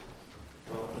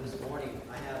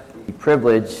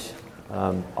privilege,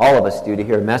 all of us do, to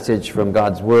hear a message from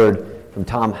God's Word from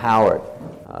Tom Howard.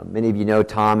 Many of you know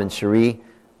Tom and Cherie.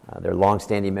 They're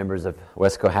longstanding members of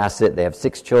West Cohasset. They have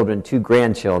 6 children, 2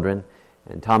 grandchildren,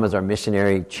 and Tom is our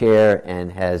missionary chair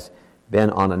and has been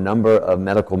on a number of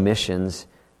medical missions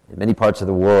in many parts of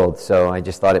the world. So I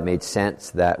just thought it made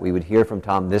sense that we would hear from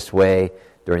Tom this way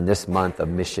during this month of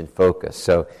Mission Focus.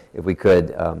 So if we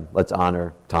could, let's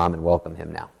honor Tom and welcome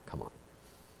him now. Come on.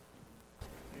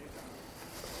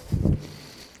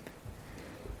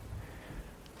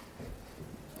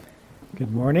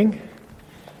 Good morning.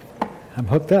 I'm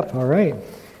hooked up. All right.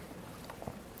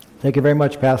 Thank you very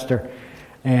much, Pastor,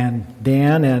 and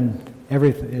Dan, and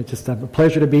everything. It's just a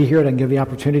pleasure to be here and give the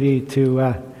opportunity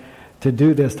to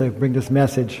do this, to bring this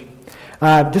message.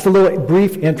 Just a little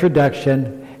brief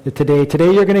introduction today.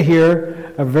 Today you're going to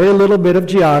hear a very little bit of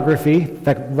geography. In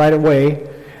fact, right away,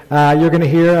 you're going to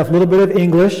hear a little bit of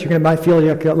English. Might feel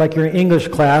like you're in English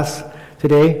class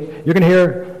today. You're going to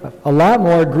hear a lot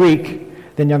more Greek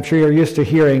than I'm sure you're used to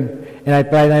hearing. And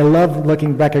I love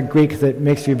looking back at Greek that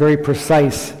makes you very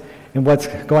precise in what's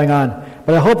going on.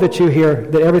 But I hope that you hear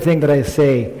that everything that I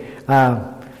say,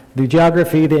 the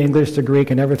geography, the English, the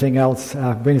Greek, and everything else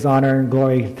brings honor and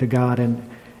glory to God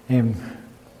and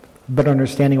better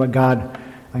understanding what God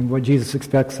and what Jesus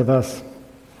expects of us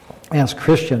as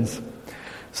Christians.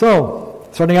 So,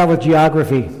 starting out with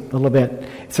geography a little bit.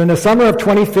 So in the summer of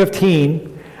 2015,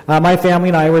 my family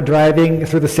and I were driving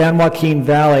through the San Joaquin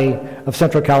Valley of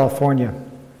Central California.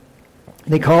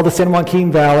 They call the San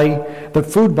Joaquin Valley the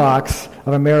food box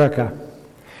of America.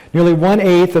 Nearly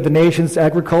 1/8 of the nation's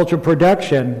agricultural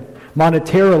production,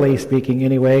 monetarily speaking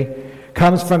anyway,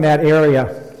 comes from that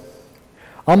area.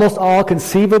 Almost all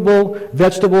conceivable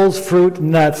vegetables, fruit,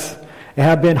 nuts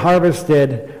have been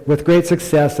harvested with great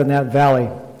success in that valley.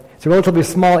 It's a relatively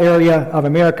small area of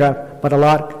America, but a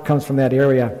lot comes from that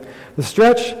area. The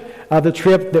stretch of the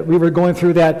trip that we were going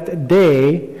through that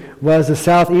day was the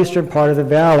southeastern part of the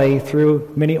valley through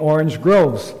many orange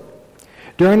groves.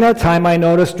 During that time, I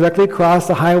noticed directly across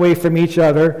the highway from each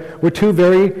other were 2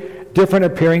 very different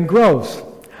appearing groves.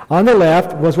 On the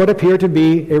left was what appeared to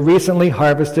be a recently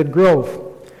harvested grove.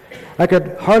 I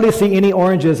could hardly see any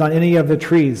oranges on any of the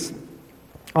trees.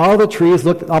 All the trees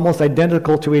looked almost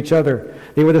identical to each other.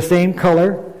 They were the same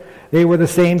color. They were the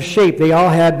same shape. They all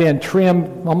had been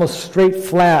trimmed almost straight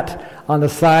flat on the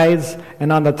sides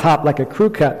and on the top like a crew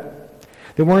cut.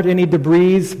 There weren't any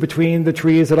debris between the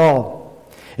trees at all.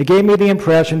 It gave me the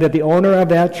impression that the owner of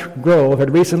that grove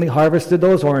had recently harvested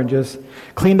those oranges,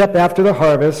 cleaned up after the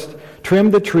harvest,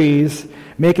 trimmed the trees,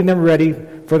 making them ready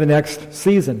for the next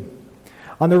season.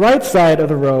 On the right side of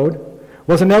the road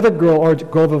was another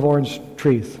grove of orange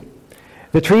trees.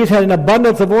 The trees had an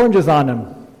abundance of oranges on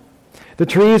them. The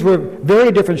trees were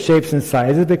very different shapes and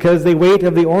sizes because the weight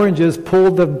of the oranges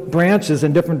pulled the branches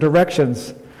in different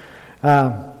directions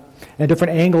and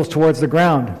different angles towards the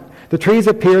ground. The trees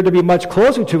appeared to be much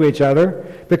closer to each other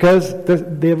because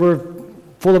they were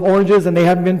full of oranges and they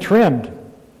hadn't been trimmed.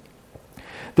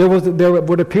 There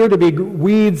would appear to be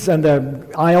weeds in the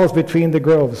aisles between the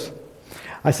groves.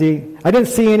 I didn't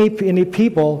see any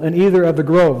people in either of the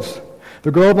groves.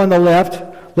 The grove on the left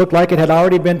looked like it had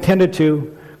already been tended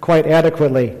to quite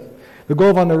adequately. The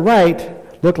grove on the right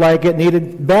looked like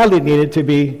it badly needed to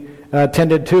be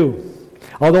tended to.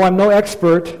 Although I'm no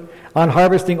expert on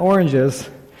harvesting oranges,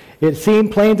 it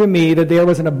seemed plain to me that there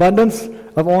was an abundance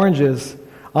of oranges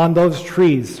on those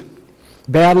trees,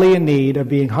 badly in need of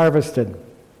being harvested.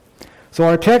 So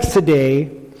our text today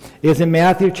is in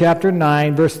Matthew chapter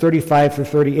 9, verse 35 through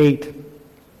 38.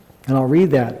 And I'll read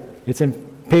that. It's in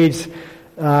page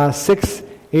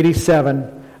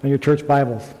 687 on your church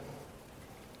Bibles.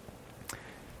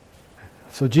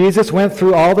 So Jesus went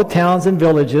through all the towns and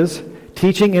villages,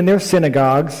 teaching in their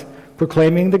synagogues,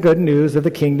 proclaiming the good news of the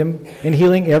kingdom, and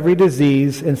healing every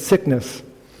disease and sickness.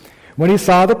 When he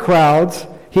saw the crowds,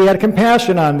 he had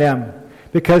compassion on them,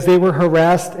 because they were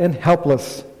harassed and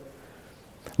helpless,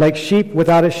 like sheep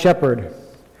without a shepherd.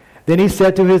 Then he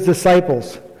said to his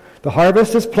disciples, "The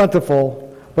harvest is plentiful,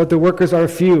 but the workers are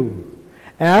few.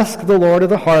 Ask the Lord of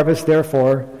the harvest,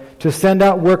 therefore, to send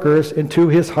out workers into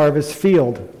his harvest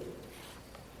field."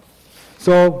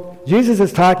 So Jesus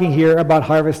is talking here about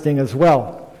harvesting as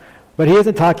well. But he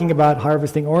isn't talking about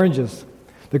harvesting oranges.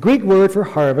 The Greek word for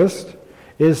harvest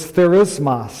is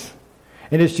therismos,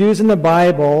 and it's used in the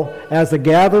Bible as the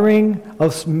gathering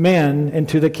of men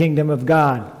into the kingdom of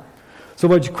God. So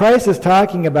what Christ is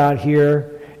talking about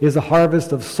here is the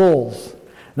harvest of souls,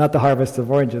 not the harvest of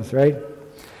oranges, right?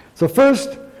 So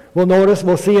first,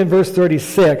 we'll see in verse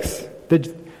 36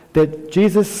 that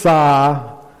Jesus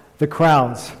saw the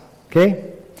crowds.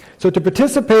 Okay? So to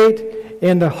participate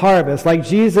in the harvest, like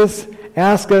Jesus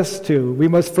asked us to, we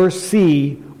must first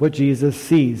see what Jesus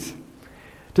sees.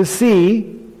 To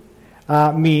see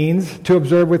means to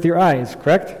observe with your eyes,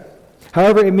 correct?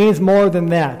 However, it means more than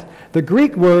that. The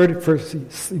Greek word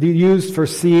used for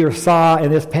see or saw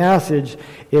in this passage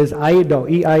is eido,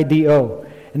 E-I-D-O.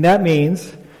 And that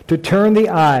means to turn the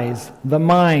eyes, the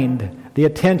mind, the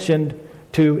attention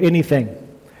to anything.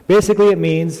 Basically, it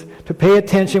means to pay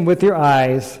attention with your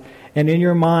eyes and in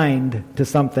your mind to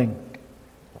something.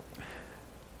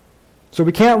 So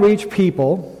we can't reach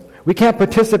people. We can't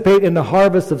participate in the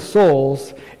harvest of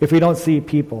souls if we don't see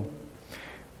people.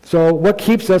 So what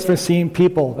keeps us from seeing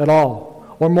people at all?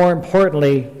 Or more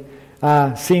importantly,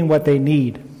 seeing what they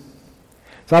need.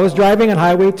 So I was driving on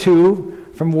Highway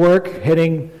 2 from work,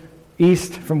 heading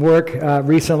east from work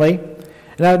recently,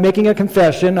 and I was making a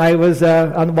confession.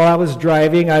 While I was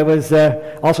driving, I was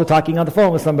also talking on the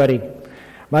phone with somebody.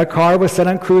 My car was set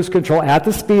on cruise control at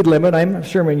the speed limit. I'm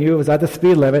Sherman, it was at the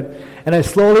speed limit, and I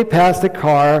slowly passed the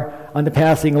car on the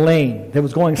passing lane that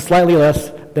was going slightly less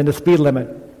than the speed limit.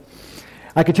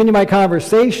 I continued my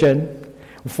conversation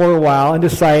for a while and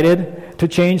decided to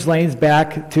change lanes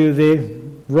back to the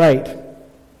right.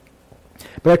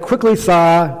 But I quickly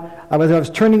saw, as I was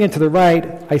turning into the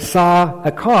right, I saw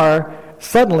a car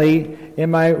suddenly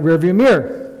in my rearview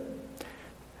mirror.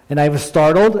 And I was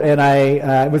startled, and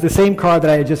it was the same car that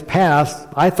I had just passed,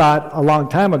 I thought, a long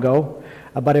time ago,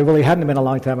 but it really hadn't been a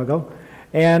long time ago.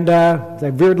 And I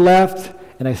veered left,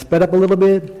 and I sped up a little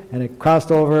bit, and I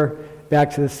crossed over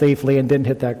back to safely and didn't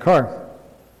hit that car.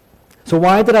 So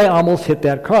why did I almost hit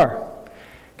that car?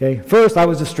 Okay, first I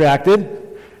was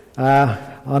distracted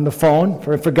on the phone,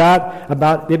 forgot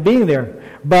about it being there.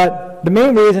 But the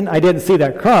main reason I didn't see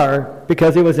that car,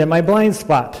 because it was in my blind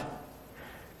spot.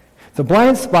 The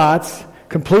blind spots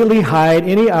completely hide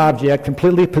any object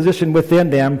completely positioned within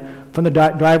them from the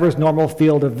driver's normal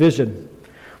field of vision.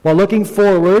 While looking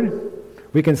forward,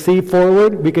 we can see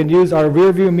forward, we can use our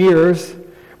rear view mirrors,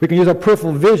 we can use our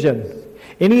peripheral vision.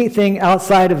 Anything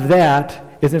outside of that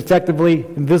is effectively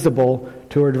invisible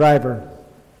to our driver.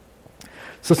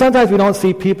 So sometimes we don't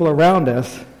see people around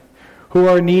us who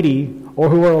are needy or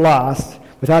who are lost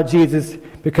without Jesus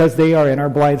because they are in our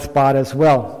blind spot as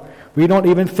well. We don't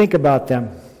even think about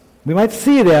them. We might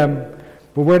see them,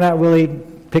 but we're not really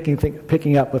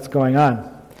picking up what's going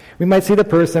on. We might see the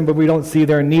person, but we don't see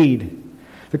their need.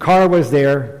 The car was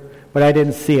there, but I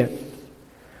didn't see it.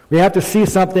 We have to see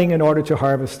something in order to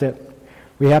harvest it.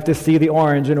 We have to see the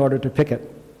orange in order to pick it.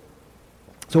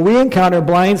 So we encounter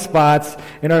blind spots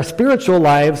in our spiritual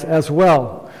lives as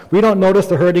well. We don't notice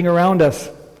the hurting around us.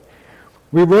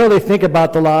 We rarely think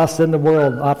about the lost in the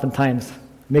world, oftentimes,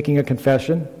 making a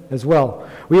confession as well.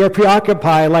 We are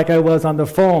preoccupied like I was on the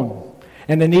phone,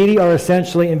 and the needy are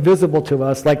essentially invisible to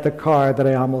us like the car that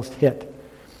I almost hit.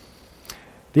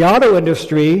 The auto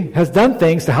industry has done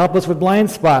things to help us with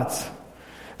blind spots.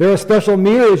 There are special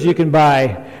mirrors you can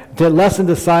buy to lessen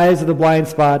the size of the blind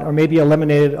spot or maybe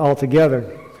eliminate it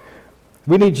altogether.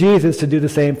 We need Jesus to do the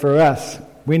same for us.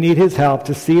 We need his help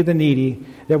to see the needy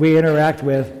that we interact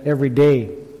with every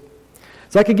day.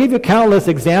 So I could give you countless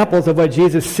examples of what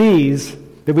Jesus sees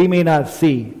that we may not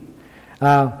see.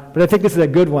 But I think this is a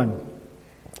good one.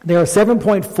 There are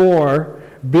 7.4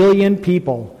 billion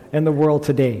people in the world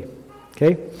today.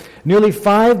 Okay? Nearly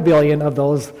 5 billion of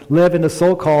those live in the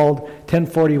so-called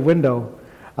 1040 window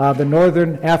of the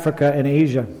northern Africa and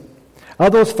Asia.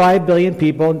 Of those 5 billion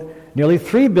people, nearly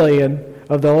 3 billion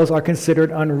of those are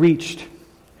considered unreached.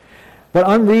 What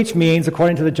unreached means,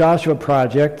 according to the Joshua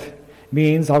Project,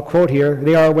 means, I'll quote here,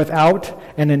 they are without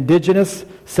an indigenous,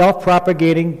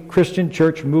 self-propagating Christian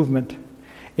church movement.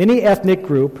 Any ethnic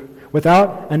group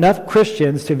without enough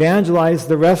Christians to evangelize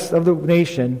the rest of the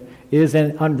nation is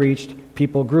an unreached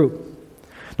people group.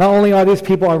 Not only are these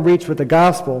people unreached with the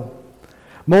gospel,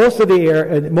 most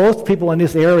people in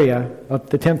this area of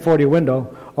the 1040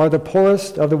 window are the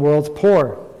poorest of the world's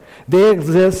poor. They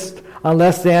exist on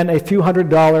less than a few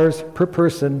 $100s per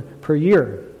person per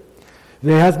year.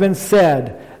 It has been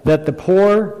said that the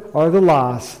poor are the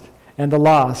lost, and the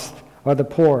lost are the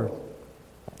poor.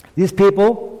 These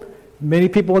people, many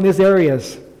people in these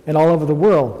areas and all over the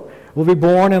world, will be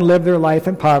born and live their life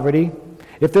in poverty.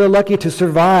 If they're lucky to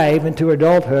survive into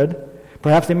adulthood,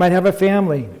 perhaps they might have a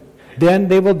family. Then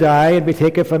they will die and be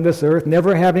taken from this earth,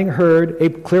 never having heard a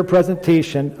clear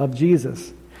presentation of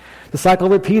Jesus. The cycle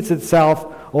repeats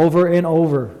itself over and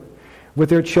over with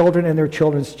their children and their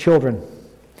children's children.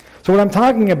 So what I'm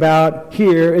talking about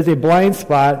here is a blind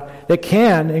spot that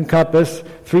can encompass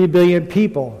 3 billion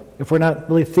people if we're not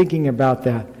really thinking about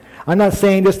that. I'm not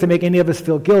saying this to make any of us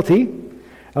feel guilty,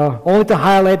 only to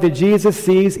highlight that Jesus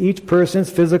sees each person's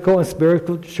physical and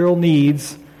spiritual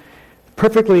needs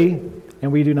perfectly,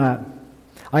 and we do not.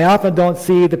 I often don't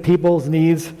see the people's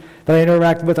needs that I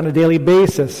interact with on a daily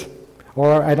basis,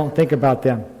 or I don't think about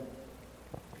them.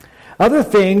 Other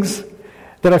things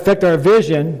that affect our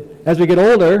vision as we get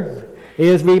older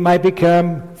is we might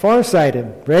become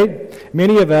farsighted, right?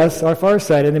 Many of us are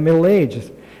farsighted in the middle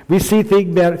ages. We see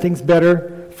things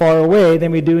better far away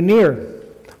than we do near.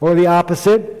 Or the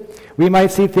opposite, we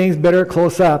might see things better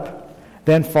close up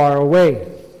than far away.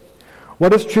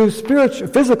 What is true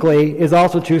physically is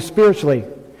also true spiritually.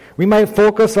 We might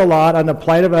focus a lot on the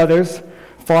plight of others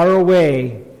far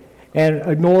away and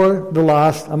ignore the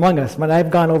lost among us. When I've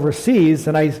gone overseas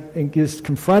and I was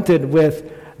confronted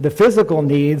with the physical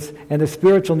needs and the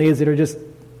spiritual needs that are just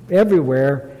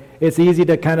everywhere, it's easy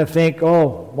to kind of think,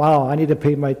 oh, wow, I need to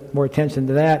pay more attention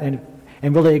to that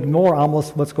and really ignore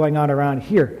almost what's going on around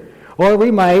here. Or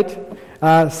we might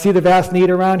see the vast need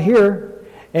around here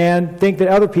and think that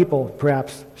other people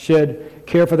perhaps should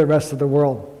care for the rest of the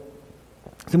world.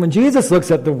 So when Jesus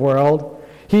looks at the world,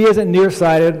 he isn't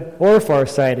nearsighted or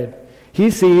farsighted. He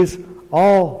sees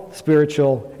all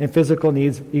spiritual and physical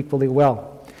needs equally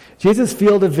well. Jesus'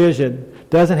 field of vision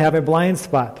doesn't have a blind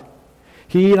spot.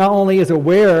 He not only is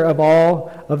aware of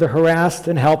all of the harassed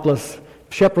and helpless,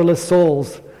 shepherdless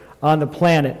souls on the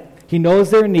planet, he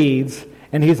knows their needs,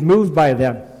 and he's moved by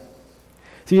them.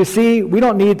 So you see, we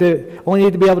don't only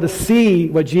need to be able to see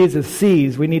what Jesus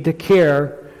sees. We need to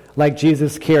care like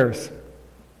Jesus cares.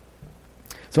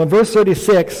 So in verse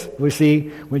 36, we see,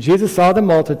 when Jesus saw the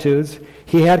multitudes,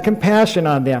 he had compassion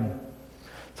on them.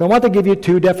 So I want to give you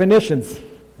two definitions.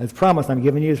 As promised, I'm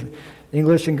giving you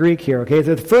English and Greek here. Okay,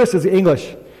 so the first is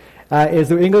English, is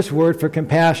the English word for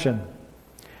compassion.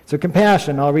 So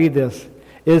compassion, I'll read this,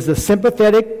 is the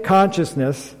sympathetic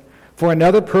consciousness for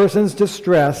another person's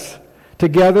distress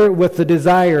together with the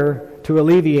desire to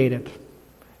alleviate it.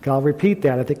 Okay, I'll repeat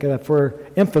that, I think for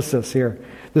emphasis here.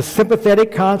 The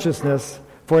sympathetic consciousness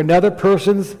for another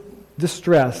person's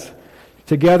distress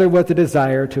together with the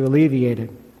desire to alleviate it.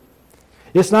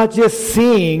 It's not just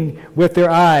seeing with their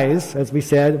eyes, as we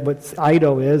said, what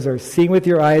Ido is, or seeing with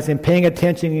your eyes and paying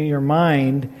attention in your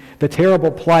mind the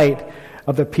terrible plight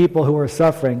of the people who are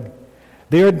suffering.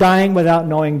 They are dying without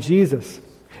knowing Jesus.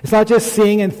 It's not just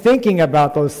seeing and thinking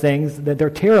about those things, that they're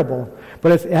terrible,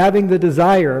 but it's having the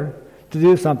desire to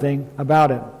do something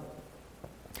about it.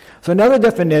 So another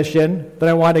definition that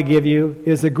I want to give you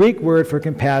is the Greek word for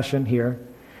compassion here.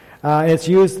 It's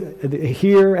used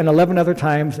here and 11 other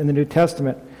times in the New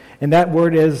Testament. And that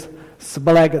word is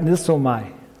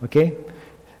splagnisomai. Okay?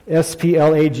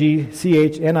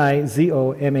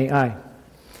 S-P-L-A-G-C-H-N-I-Z-O-M-A-I.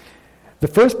 The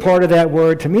first part of that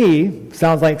word to me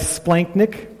sounds like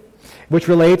splanchnic, which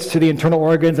relates to the internal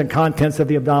organs and contents of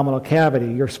the abdominal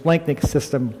cavity, your splanchnic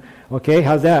system. Okay?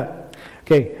 How's that?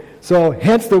 Okay. So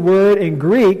hence the word in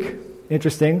Greek,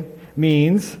 interesting,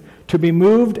 means to be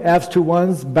moved as to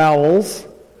one's bowels,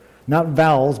 not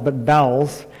vowels, but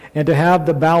bowels, and to have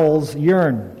the bowels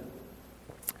yearn.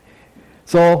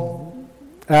 So,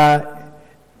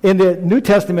 in the New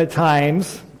Testament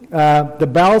times, the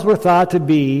bowels were thought to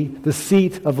be the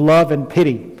seat of love and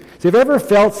pity. So, have you ever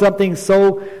felt something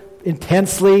so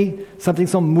intensely, something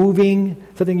so moving,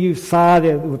 something you saw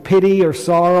with pity or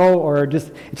sorrow, or it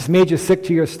just made you sick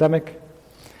to your stomach?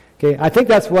 Okay, I think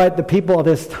that's what the people of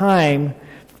this time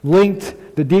linked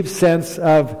the deep sense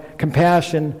of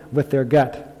compassion with their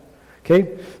gut.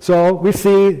 Okay? So we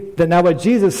see that now what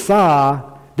Jesus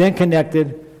saw then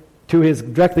connected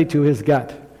directly to his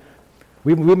gut.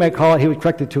 We might call it he was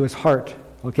connected to his heart.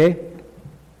 Okay?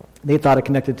 They thought it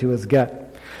connected to his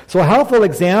gut. So a helpful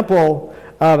example,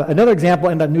 another example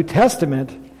in the New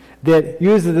Testament that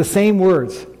uses the same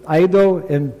words, aido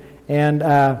and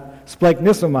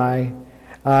splagnisomai,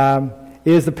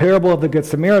 is the parable of the Good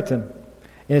Samaritan.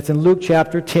 And it's in Luke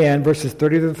chapter 10, verses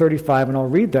 30 to 35, and I'll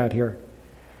read that here.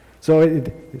 So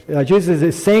Jesus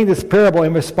is saying this parable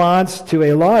in response to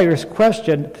a lawyer's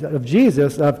question of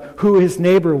Jesus of who his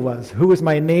neighbor was. Who was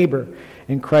my neighbor?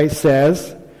 And Christ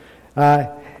says,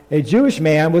 a Jewish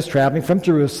man was traveling from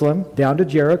Jerusalem down to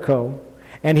Jericho,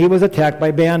 and he was attacked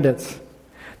by bandits.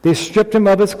 They stripped him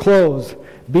of his clothes,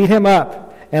 beat him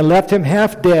up, and left him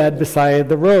half dead beside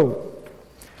the road.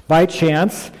 By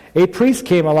chance, a priest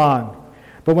came along.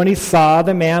 But when he saw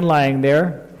the man lying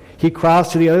there, he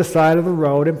crossed to the other side of the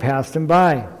road and passed him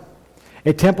by.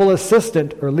 A temple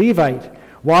assistant, or Levite,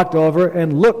 walked over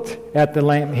and looked at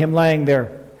him lying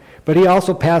there, but he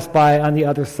also passed by on the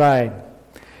other side.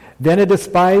 Then a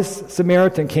despised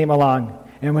Samaritan came along,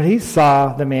 and when he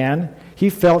saw the man, he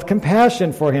felt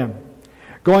compassion for him.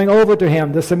 Going over to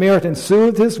him, the Samaritan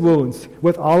soothed his wounds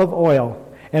with olive oil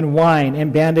and wine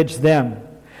and bandaged them.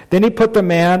 Then he put the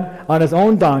man on his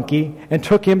own donkey and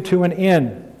took him to an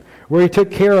inn, where he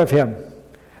took care of him.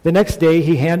 The next day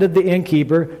he handed the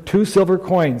innkeeper 2 silver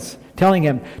coins, telling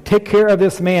him, "Take care of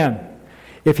this man.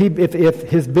 If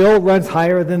his bill runs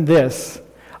higher than this,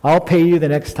 I'll pay you the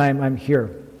next time I'm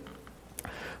here."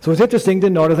 So it's interesting to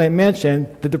note, as I mentioned,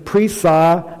 that the priest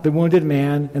saw the wounded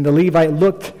man and the Levite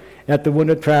looked at the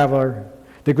wounded traveler.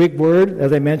 The Greek word,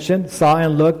 as I mentioned, saw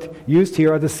and looked, used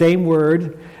here are the same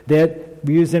word that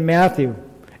we used in Matthew.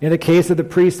 In the case of the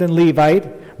priest and Levite,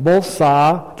 both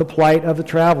saw the plight of the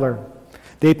traveler.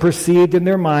 They perceived in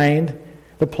their mind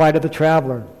the plight of the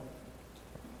traveler.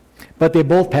 But they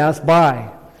both passed by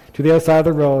to the other side of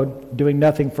the road, doing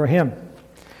nothing for him.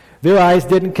 Their eyes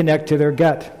didn't connect to their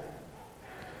gut.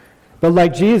 But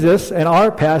like Jesus in our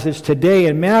passage today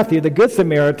in Matthew, the Good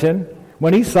Samaritan,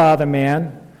 when he saw the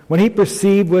man, when he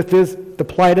perceived with the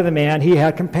plight of the man, he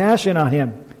had compassion on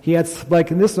him. He had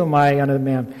splanchnizomai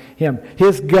on him.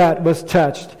 His gut was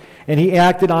touched, and he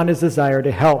acted on his desire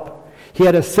to help. He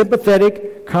had a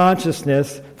sympathetic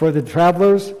consciousness for the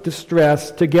traveler's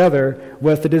distress together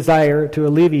with the desire to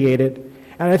alleviate it.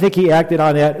 And I think he acted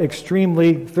on that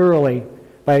extremely thoroughly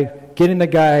by getting the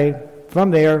guy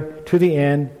from there to the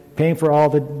inn, paying for all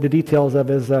the details of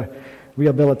his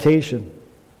rehabilitation.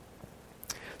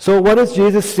 So what is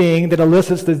Jesus seeing that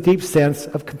elicits the deep sense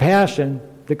of compassion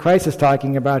that Christ is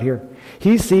talking about here?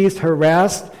 He sees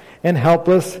harassed and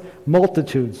helpless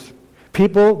multitudes,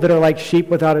 people that are like sheep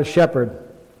without a shepherd.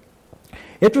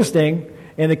 Interesting,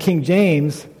 in the King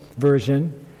James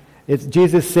Version,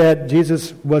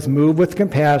 Jesus was moved with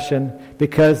compassion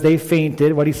because they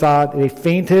fainted. What he saw, they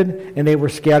fainted and they were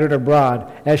scattered abroad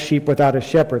as sheep without a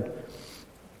shepherd.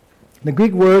 The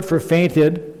Greek word for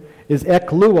fainted is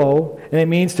ekluo, and it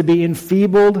means to be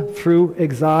enfeebled through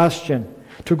exhaustion,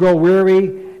 to grow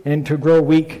weary and to grow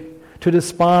weak, to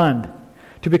despond,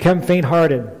 to become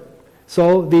faint-hearted.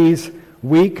 So these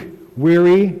weak,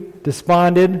 weary,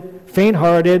 despondent,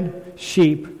 faint-hearted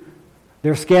sheep,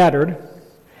 they're scattered,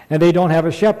 and they don't have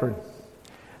a shepherd.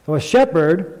 So a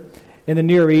shepherd in the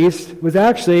Near East was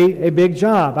actually a big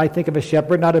job. I think of a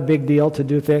shepherd, not a big deal to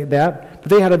do that, but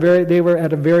they were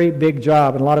at a very big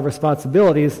job and a lot of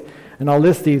responsibilities, and I'll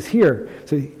list these here.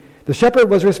 So the shepherd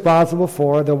was responsible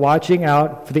for the watching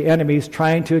out for the enemies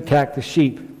trying to attack the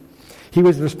sheep. He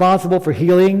was responsible for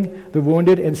healing the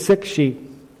wounded and sick sheep.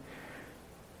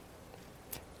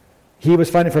 He was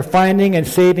for finding and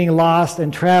saving lost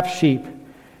and trapped sheep,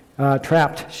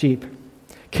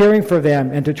 caring for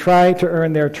them and to try to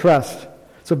earn their trust.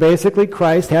 So basically,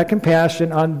 Christ had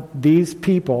compassion on these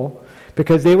people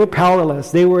because they were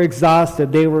powerless, they were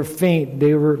exhausted, they were faint,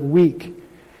 they were weak.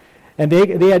 And they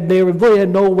really had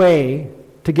no way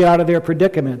to get out of their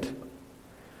predicament.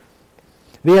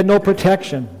 They had no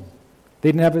protection.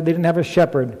 They didn't have a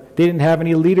shepherd. They didn't have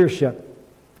any leadership.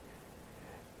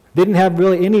 They didn't have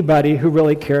really anybody who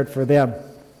really cared for them.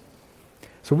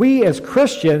 So we as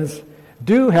Christians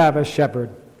do have a shepherd,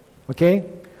 okay,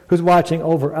 who's watching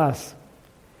over us.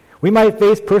 We might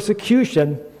face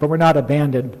persecution, but we're not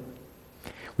abandoned.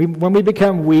 When we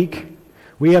become weak,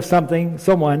 we have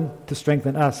someone to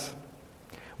strengthen us.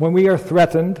 When we are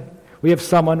threatened, we have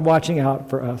someone watching out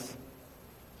for us.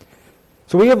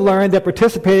 So we have learned that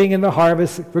participating in the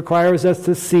harvest requires us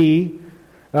to see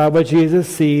what Jesus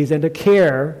sees and to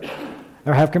care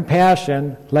or have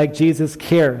compassion like Jesus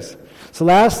cares. So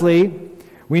lastly,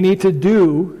 we need to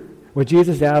do what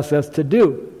Jesus asks us to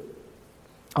do.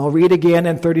 I'll read again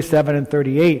in 37 and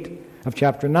 38 of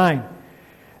chapter 9.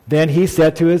 Then he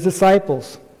said to his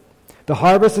disciples, "The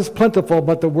harvest is plentiful,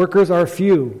 but the workers are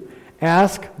few.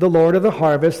 Ask the Lord of the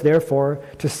harvest, therefore,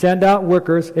 to send out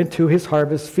workers into his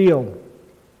harvest field."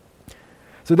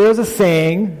 So there's a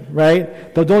saying,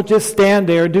 right? Don't just stand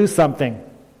there and do something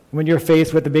when you're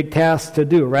faced with a big task to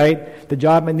do, right? The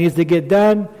job that needs to get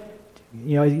done,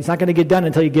 it's not going to get done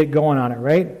until you get going on it,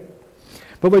 right?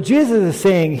 But what Jesus is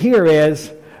saying here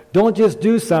is, don't just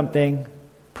do something,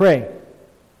 pray.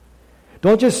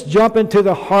 Don't just jump into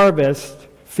the harvest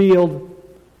field,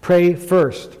 pray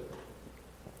first.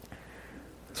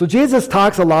 So Jesus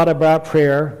talks a lot about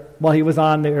prayer while he was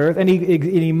on the earth, and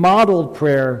he modeled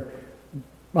prayer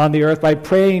on the earth by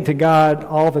praying to God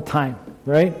all the time,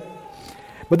 right?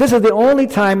 But this is the only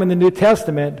time in the New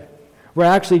Testament where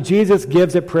actually Jesus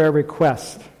gives a prayer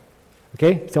request.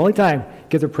 Okay? It's the only time he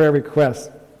gives a prayer request.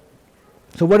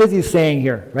 So what is he saying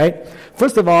here, right?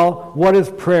 First of all, what is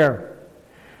prayer?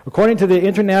 According to the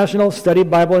International Study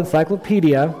Bible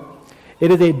Encyclopedia,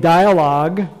 it is a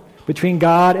dialogue between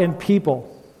God and people,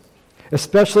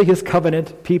 especially his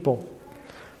covenant people.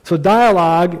 So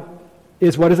dialogue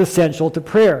is what is essential to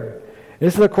prayer.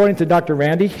 This is according to Dr.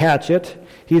 Randy Hatchett.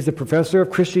 He's a professor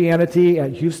of Christianity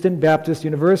at Houston Baptist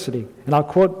University. And I'll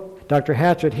quote Dr.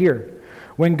 Hatchett here.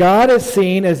 When God is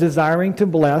seen as desiring to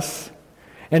bless,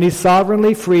 and he's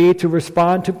sovereignly free to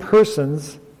respond to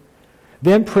persons,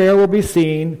 then prayer will be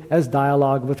seen as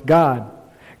dialogue with God.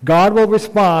 God will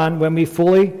respond when we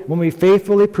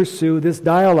faithfully pursue this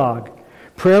dialogue.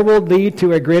 Prayer will lead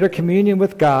to a greater communion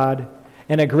with God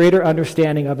and a greater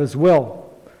understanding of his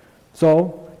will.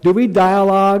 So, do we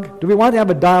dialogue? Do we want to have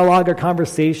a dialogue or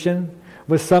conversation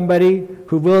with somebody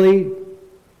who really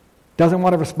doesn't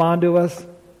want to respond to us?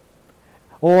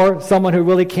 Or someone who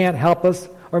really can't help us?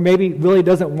 Or maybe really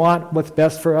doesn't want what's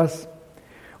best for us?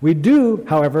 We do,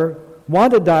 however,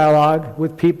 want a dialogue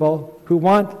with people who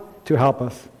want to help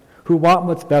us, who want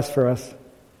what's best for us.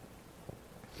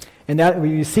 And that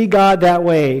when you see God that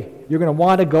way, you're going to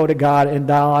want to go to God in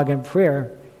dialogue and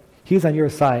prayer. He's on your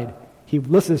side. He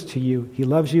listens to you. He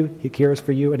loves you. He cares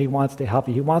for you. And he wants to help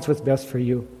you. He wants what's best for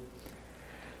you.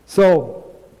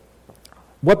 So,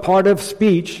 what part of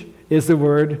speech is the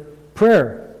word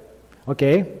prayer?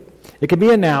 Okay? It can be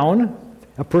a noun,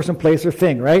 a person, place, or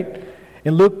thing, right?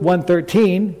 In Luke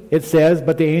 1:13, it says,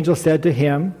 "But the angel said to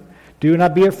him, 'Do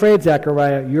not be afraid,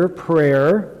 Zechariah. Your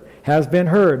prayer has been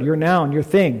heard,'" your noun, your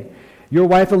thing. "Your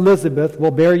wife Elizabeth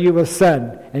will bear you a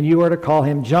son, and you are to call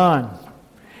him John."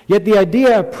 Yet the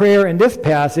idea of prayer in this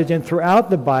passage and throughout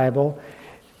the Bible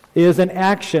is an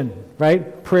action,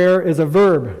 right? Prayer is a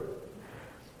verb.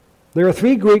 There are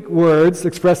 3 Greek words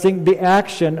expressing the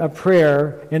action of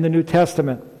prayer in the New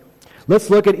Testament. Let's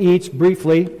look at each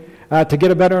briefly to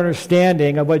get a better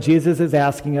understanding of what Jesus is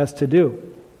asking us to do.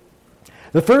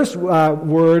 The first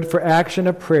word for action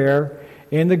of prayer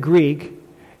in the Greek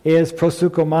is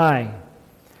proseuchomai,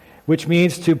 which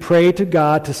means to pray to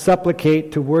God, to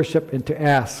supplicate, to worship, and to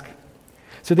ask.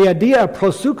 So the idea of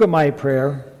proseuchomai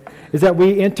prayer is that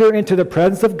we enter into the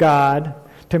presence of God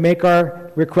to make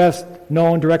our request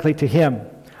known directly to him.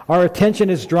 Our attention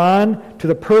is drawn to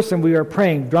the person we are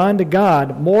praying, drawn to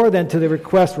God more than to the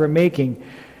request we're making.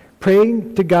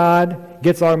 Praying to God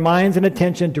gets our minds and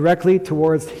attention directly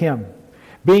towards him.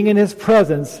 Being in his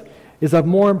presence is of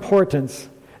more importance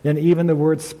than even the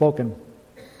words spoken.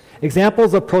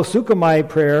 Examples of proseuchomai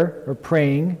prayer, or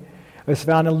praying, is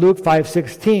found in Luke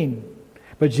 5:16.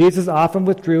 But Jesus often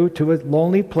withdrew to his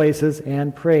lonely places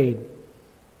and prayed.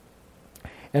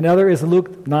 Another is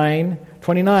Luke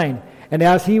 9:29. And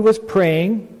as he was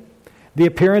praying, the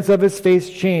appearance of his face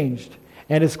changed,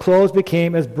 and his clothes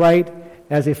became as bright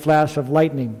as a flash of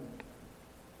lightning.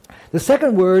 The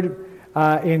second word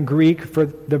in Greek for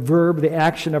the verb, the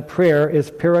action of prayer,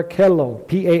 is parakelo,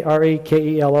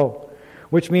 P-A-R-A-K-E-L-O,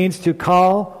 which means to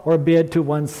call or bid to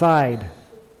one side.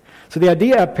 So the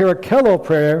idea of parakelo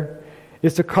prayer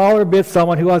is to call or bid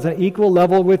someone who has an equal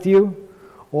level with you,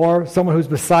 or someone who's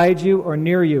beside you or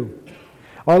near you.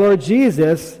 Our Lord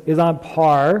Jesus is on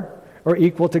par or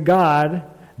equal to God.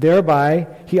 Thereby,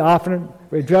 he often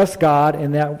addressed God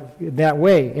in that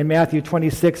way. In Matthew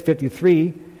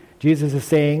 26:53, Jesus is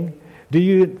saying, "Do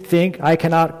you think I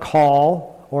cannot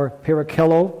call," or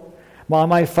parakelo, "on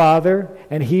my Father,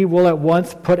 and he will at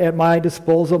once put at my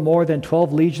disposal more than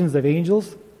 12 legions of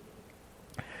angels?"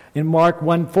 In Mark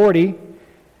 1:40,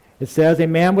 it says, "A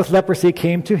man with leprosy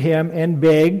came to him and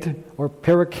begged," or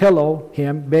parakelo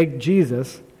him, begged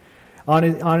Jesus, on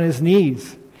his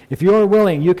knees, "If you are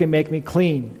willing, you can make me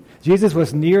clean." Jesus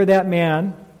was near that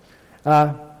man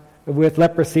with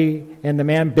leprosy, and the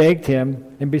man begged him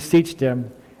and beseeched him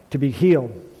to be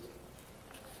healed.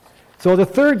 So the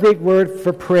third Greek word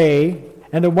for pray,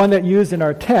 and the one that used in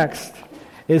our text,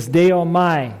 is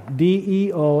deomai,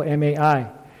 D-E-O-M-A-I.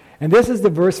 And this is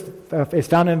the verse, it's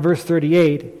found in verse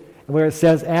 38, where it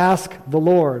says, "Ask the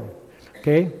Lord."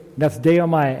 Okay? That's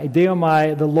deomai.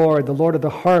 Deomai, the Lord of the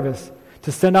harvest,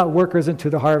 to send out workers into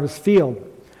the harvest field.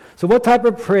 So what type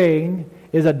of praying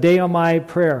is a deomai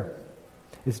prayer?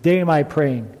 It's deomai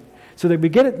praying. So that we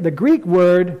get it, the Greek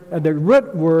word, the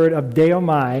root word of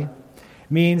deomai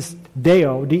means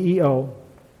deo, D-E-O,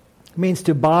 means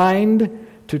to bind,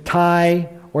 to tie,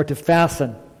 or to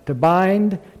fasten. To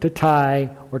bind, to tie,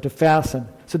 or to fasten.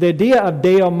 So the idea of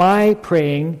deomai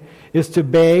praying is to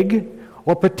beg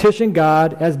or petition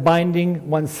God as binding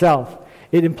oneself.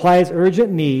 It implies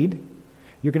urgent need.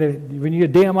 When you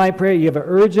do a deomai prayer, you have an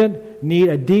urgent need,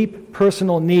 a deep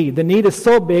personal need. The need is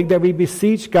so big that we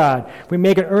beseech God. We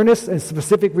make an earnest and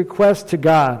specific request to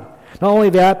God. Not only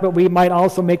that, but we might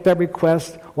also make that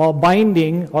request while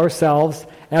binding ourselves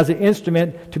as an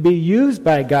instrument to be used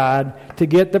by God to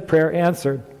get the prayer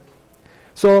answered.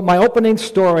 So my opening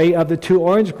story of the 2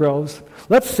 orange groves,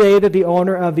 let's say that the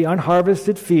owner of the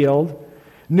unharvested field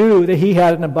knew that he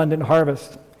had an abundant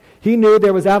harvest. He knew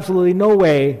there was absolutely no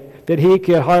way that he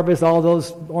could harvest all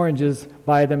those oranges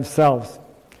by themselves.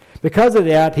 Because of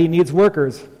that, he needs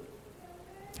workers.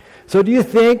 So do you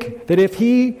think that if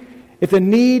the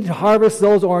need to harvest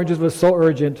those oranges was so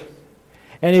urgent,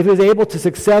 and if he was able to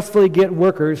successfully get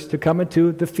workers to come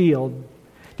into the field,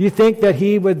 do you think that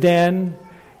he would then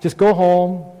just go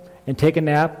home and take a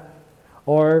nap,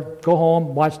 or go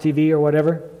home, watch TV or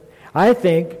whatever? I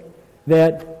think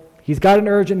that he's got an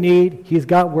urgent need, he's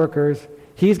got workers,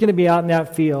 he's going to be out in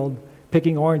that field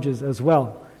picking oranges as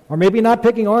well. Or maybe not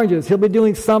picking oranges, he'll be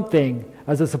doing something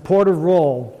as a supportive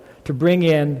role to bring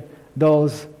in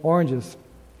those oranges.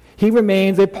 He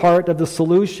remains a part of the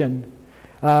solution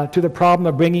to the problem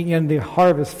of bringing in the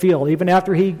harvest field. Even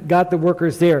after he got the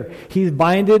workers there, he's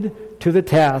binded to the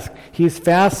task. He's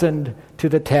fastened to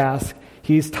the task.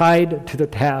 He's tied to the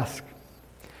task.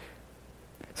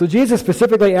 So Jesus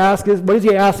specifically asks, what is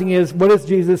he asking is, what does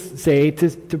Jesus say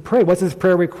to pray? What's his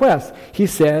prayer request? He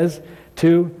says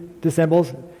to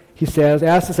disciples,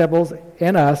 ask disciples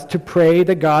and us to pray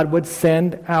that God would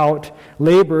send out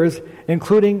laborers,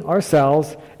 including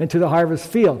ourselves, into the harvest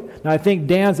field. Now, I think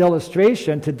Dan's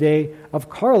illustration today of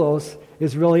Carlos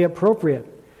is really appropriate.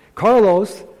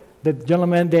 Carlos, the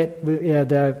gentleman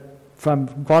from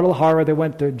Guadalajara that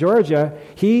went to Georgia,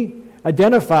 he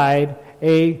identified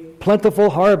a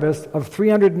plentiful harvest of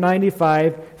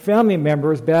 395 family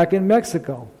members back in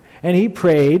Mexico. And he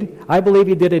prayed, I believe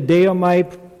he did a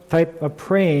Deomai type of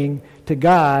praying to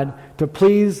God to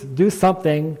please do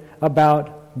something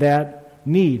about that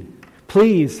need.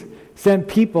 Please send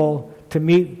people to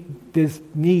meet these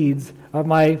needs of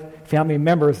my family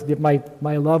members, my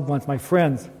loved ones, my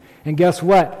friends. And guess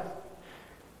what?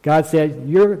 God said,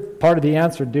 you're part of the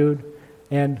answer, dude.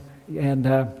 And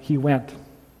he went.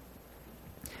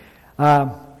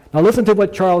 Now listen to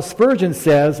what Charles Spurgeon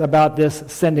says about this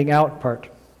sending out part.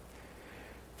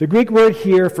 The Greek word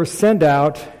here for send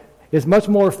out is much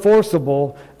more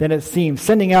forcible than it seems.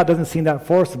 Sending out doesn't seem that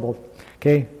forcible.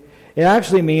 Okay? It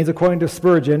actually means, according to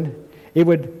Spurgeon,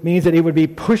 means that it would be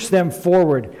push them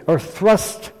forward or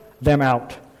thrust them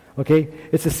out. Okay?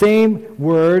 It's the same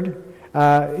word.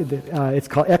 It's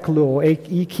called ekluo,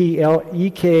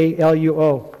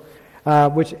 E-K-L-U-O,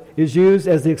 which is used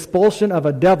as the expulsion of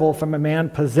a devil from a man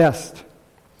possessed.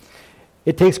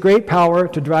 It takes great power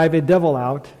to drive a devil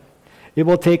out. It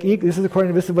will take. This is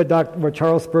what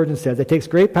Charles Spurgeon says. It takes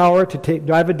great power to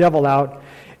drive a devil out.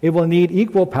 It will need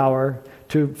equal power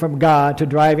from God to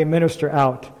drive a minister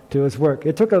out to his work.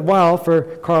 It took a while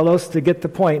for Carlos to get the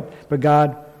point, but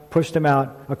God pushed him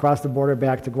out across the border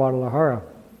back to Guadalajara.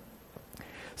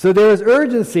 So there is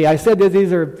urgency. I said that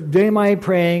Deomai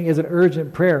praying is an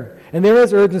urgent prayer. And there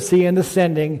is urgency in the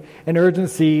sending and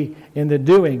urgency in the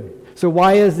doing. So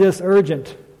why is this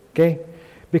urgent? Okay?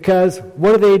 Because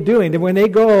what are they doing? When they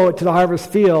go to the harvest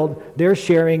field, they're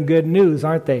sharing good news,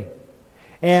 aren't they?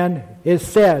 And it's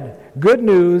said, good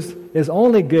news is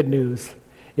only good news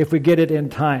if we get it in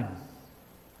time.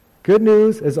 Good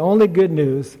news is only good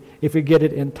news if we get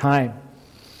it in time.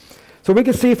 So we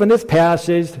can see from this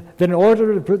passage that in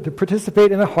order to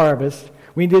participate in the harvest,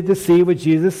 we need to see what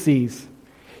Jesus sees.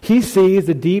 He sees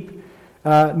the deep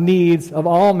needs of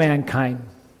all mankind.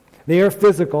 They are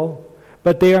physical,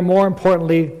 but they are more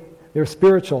importantly, they're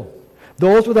spiritual.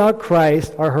 Those without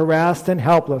Christ are harassed and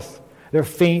helpless. They're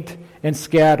faint and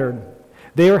scattered.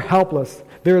 They are helpless.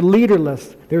 They're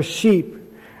leaderless. They're sheep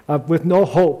with no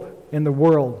hope in the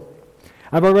world.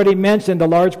 I've already mentioned a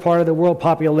large part of the world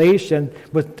population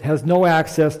has no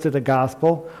access to the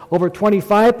gospel. Over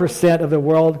 25% of the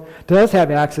world does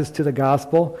have access to the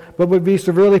gospel, but would be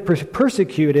severely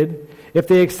persecuted if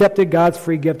they accepted God's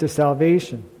free gift of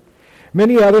salvation.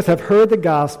 Many others have heard the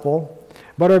gospel,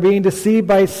 but are being deceived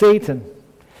by Satan,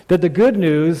 that the good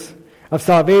news of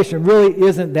salvation really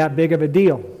isn't that big of a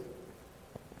deal.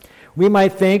 We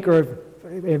might think,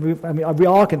 we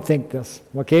all can think this,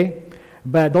 okay?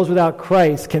 But those without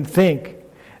Christ can think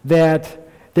that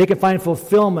they can find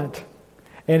fulfillment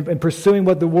in pursuing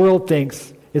what the world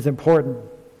thinks is important.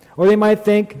 Or they might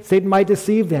think, Satan might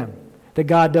deceive them, that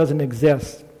God doesn't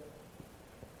exist.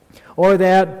 Or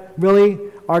that really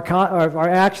our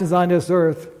actions on this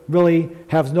earth really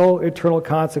have no eternal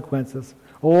consequences.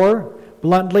 Or,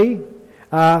 bluntly,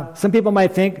 some people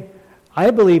might think, I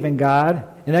believe in God,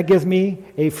 and that gives me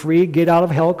a free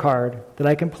get-out-of-hell card that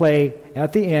I can play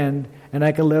at the end, and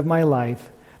I can live my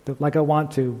life. like I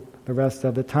want to the rest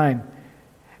of the time.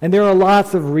 And there are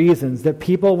lots of reasons that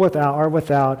people are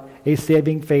without a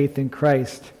saving faith in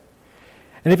Christ.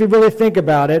 And if you really think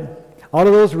about it, all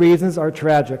of those reasons are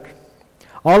tragic.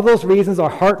 All of those reasons are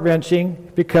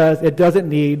heart-wrenching because it doesn't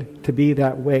need to be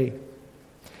that way.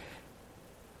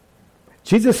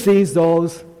 Jesus sees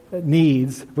those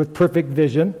needs with perfect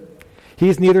vision.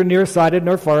 He's neither nearsighted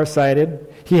nor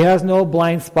farsighted. He has no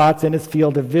blind spots in his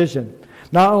field of vision.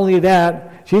 Not only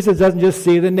that, Jesus doesn't just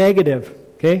see the negative,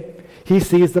 okay? He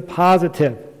sees the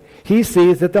positive. He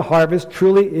sees that the harvest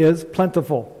truly is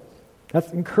plentiful.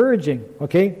 That's encouraging,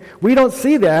 okay? We don't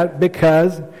see that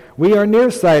because we are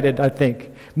nearsighted, I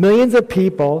think. Millions of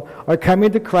people are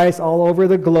coming to Christ all over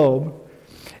the globe.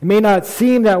 It may not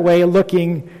seem that way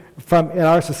looking from in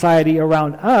our society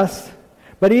around us,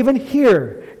 but even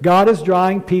here, God is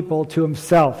drawing people to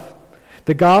himself.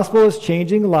 The gospel is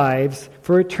changing lives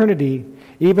for eternity,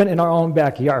 even in our own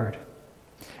backyard.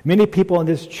 Many people in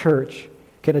this church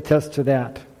can attest to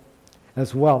that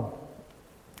as well.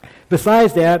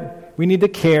 Besides that, we need to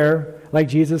care like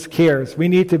Jesus cares. We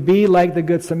need to be like the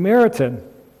Good Samaritan.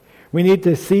 We need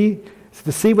to see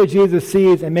what Jesus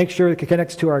sees and make sure it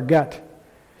connects to our gut.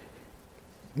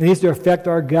 It needs to affect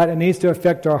our gut. It needs to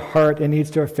affect our heart. It needs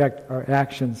to affect our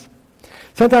actions.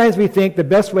 Sometimes we think the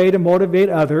best way to motivate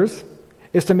others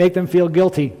is to make them feel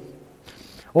guilty.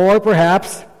 Or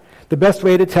perhaps the best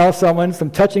way to tell someone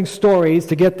some touching stories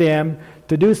to get them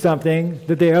to do something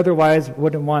that they otherwise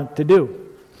wouldn't want to do.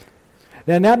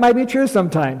 And that might be true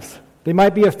sometimes. They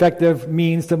might be effective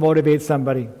means to motivate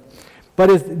somebody.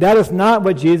 But that is not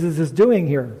what Jesus is doing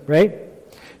here, right?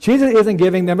 Jesus isn't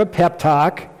giving them a pep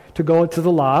talk to go to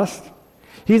the lost.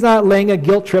 He's not laying a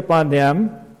guilt trip on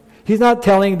them. He's not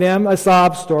telling them a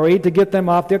sob story to get them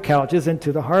off their couches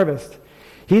into the harvest.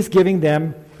 He's giving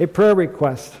them a prayer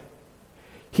request.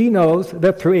 He knows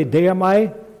that through a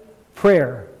Deamai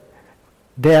prayer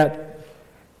that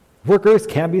workers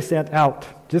can be sent out,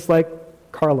 just like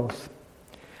Carlos,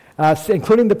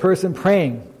 including the person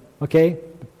praying, okay?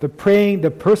 The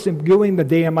person doing the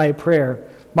Deamai prayer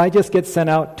might just get sent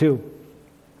out too.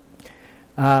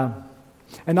 And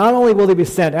not only will they be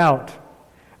sent out,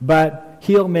 but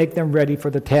he'll make them ready for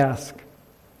the task.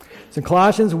 It's in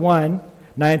Colossians 1,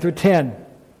 9 through 10.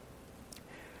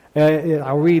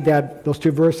 I'll read those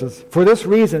two verses. For this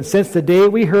reason, since the day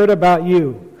we heard about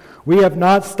you, we have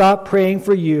not stopped praying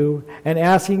for you and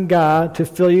asking God to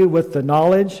fill you with the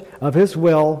knowledge of his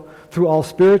will through all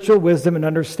spiritual wisdom and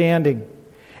understanding.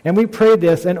 And we pray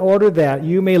this in order that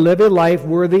you may live a life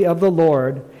worthy of the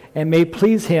Lord and may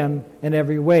please him in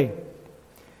every way.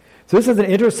 So this is an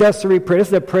intercessory prayer. This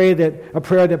is a prayer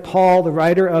that Paul, the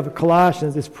writer of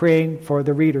Colossians, is praying for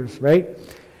the readers, right?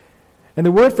 And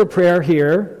the word for prayer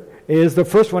here is, the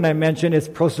first one I mentioned is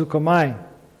prosukomai.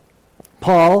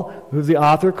 Paul, who's the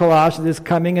author of Colossians, is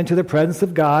coming into the presence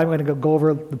of God. We're going to go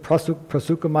over the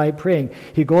prosukomai praying.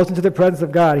 He goes into the presence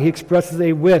of God. He expresses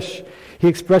a wish. He's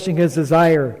expressing his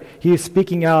desire. He is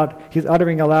speaking out. He's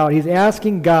uttering aloud. He's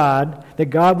asking God that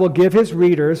God will give his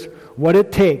readers what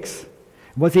it takes.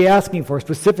 What's he asking for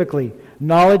specifically?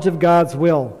 Knowledge of God's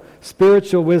will,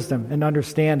 spiritual wisdom, and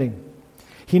understanding.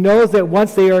 He knows that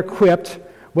once they are equipped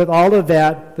with all of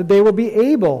that they will be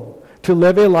able to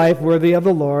live a life worthy of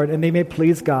the Lord, and they may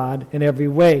please God in every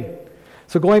way.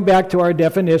 So going back to our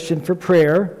definition for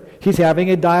prayer, he's having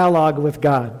a dialogue with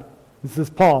God. This is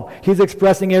Paul. He's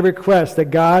expressing a request that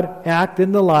God act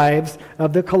in the lives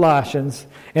of the Colossians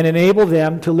and enable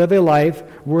them to live a life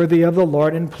worthy of the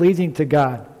Lord and pleasing to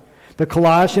God. The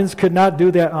Colossians could not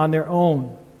do that on their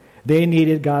own. They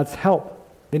needed God's help.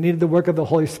 They needed the work of the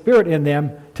Holy Spirit in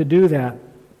them to do that.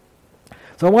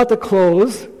 So I want to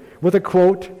close with a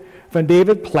quote from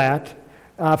David Platt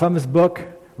from his book,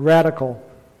 Radical.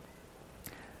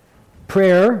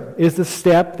 Prayer is the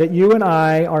step that you and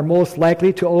I are most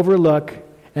likely to overlook,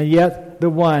 and yet the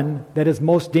one that is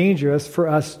most dangerous for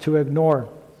us to ignore.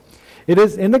 It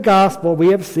is in the gospel we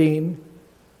have seen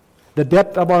the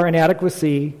depth of our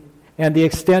inadequacy and the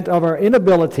extent of our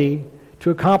inability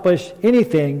to accomplish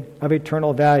anything of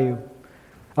eternal value,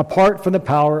 apart from the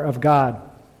power of God.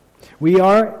 We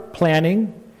are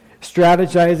planning,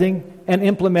 strategizing, and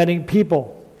implementing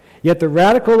people. Yet the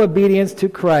radical obedience to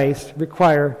Christ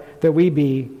require that we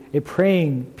be a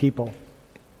praying people.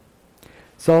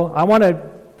 So I want to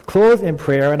close in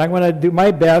prayer, and I'm going to do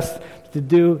my best to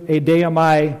do a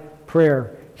Deamai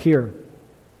prayer here.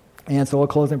 And so we'll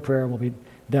close in prayer and we'll be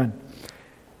done.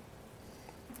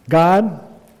 God,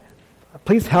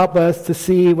 please help us to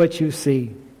see what you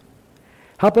see.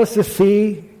 Help us to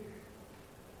see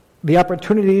the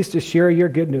opportunities to share your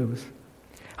good news.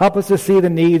 Help us to see the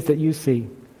needs that you see.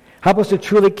 Help us to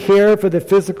truly care for the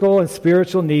physical and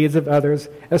spiritual needs of others,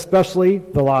 especially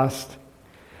the lost.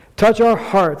 Touch our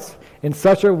hearts in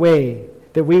such a way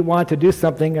that we want to do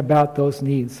something about those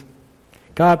needs.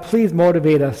 God, please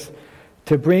motivate us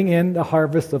to bring in the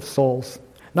harvest of souls.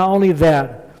 Not only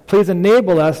that, please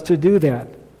enable us to do that,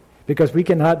 because we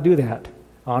cannot do that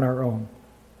on our own.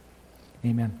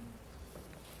 Amen.